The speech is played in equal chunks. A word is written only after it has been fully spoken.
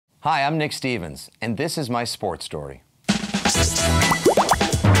Hi, I'm Nick Stevens, and this is my sports story.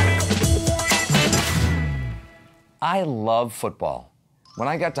 I love football. When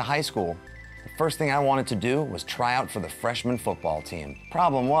I got to high school, the first thing I wanted to do was try out for the freshman football team.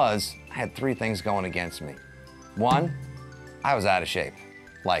 Problem was, I had three things going against me. One, I was out of shape.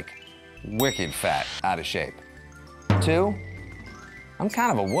 Like, wicked fat out of shape. Two, I'm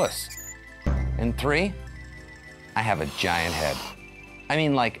kind of a wuss. And three, I have a giant head. I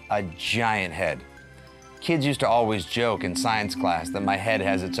mean, like a giant head. Kids used to always joke in science class that my head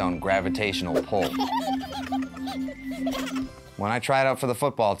has its own gravitational pull. When I tried out for the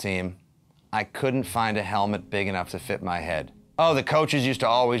football team, I couldn't find a helmet big enough to fit my head. Oh, the coaches used to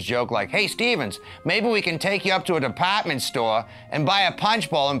always joke like, "Hey, Stevens, maybe we can take you up to a department store and buy a punch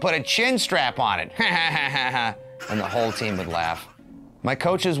bowl and put a chin strap on it." And the whole team would laugh. My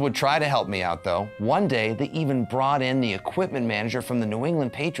coaches would try to help me out, though. One day, they even brought in the equipment manager from the New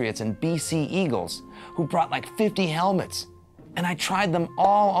England Patriots and BC Eagles, who brought like 50 helmets. And I tried them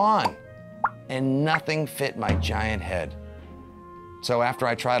all on, and nothing fit my giant head. So after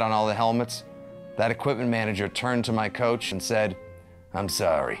I tried on all the helmets, that equipment manager turned to my coach and said, "I'm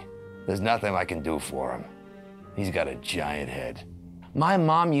sorry, there's nothing I can do for him. He's got a giant head." My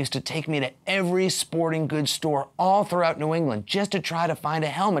mom used to take me to every sporting goods store all throughout New England just to try to find a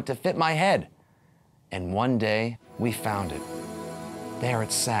helmet to fit my head. And one day, we found it. There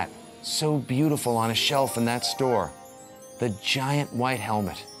it sat, so beautiful on a shelf in that store. The giant white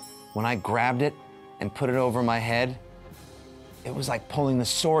helmet. When I grabbed it and put it over my head, it was like pulling the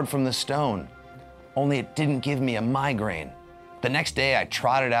sword from the stone, only it didn't give me a migraine. The next day, I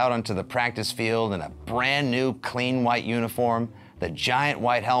trotted out onto the practice field in a brand new clean white uniform, the giant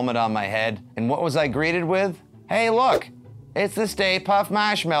white helmet on my head, and what was I greeted with? "Hey, look, it's the Stay Puft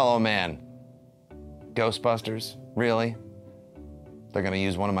Marshmallow Man." Ghostbusters? Really? They're gonna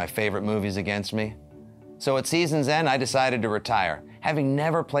use one of my favorite movies against me? So at season's end, I decided to retire, having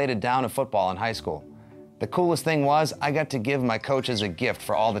never played a down of football in high school. The coolest thing was, I got to give my coaches a gift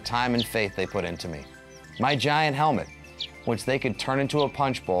for all the time and faith they put into me. My giant helmet, which they could turn into a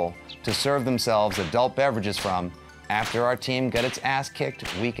punch bowl to serve themselves adult beverages from after our team got its ass kicked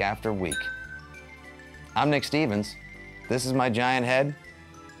week after week. I'm Nick Stevens. This is my giant head,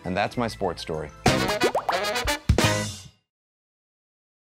 and that's my sports story.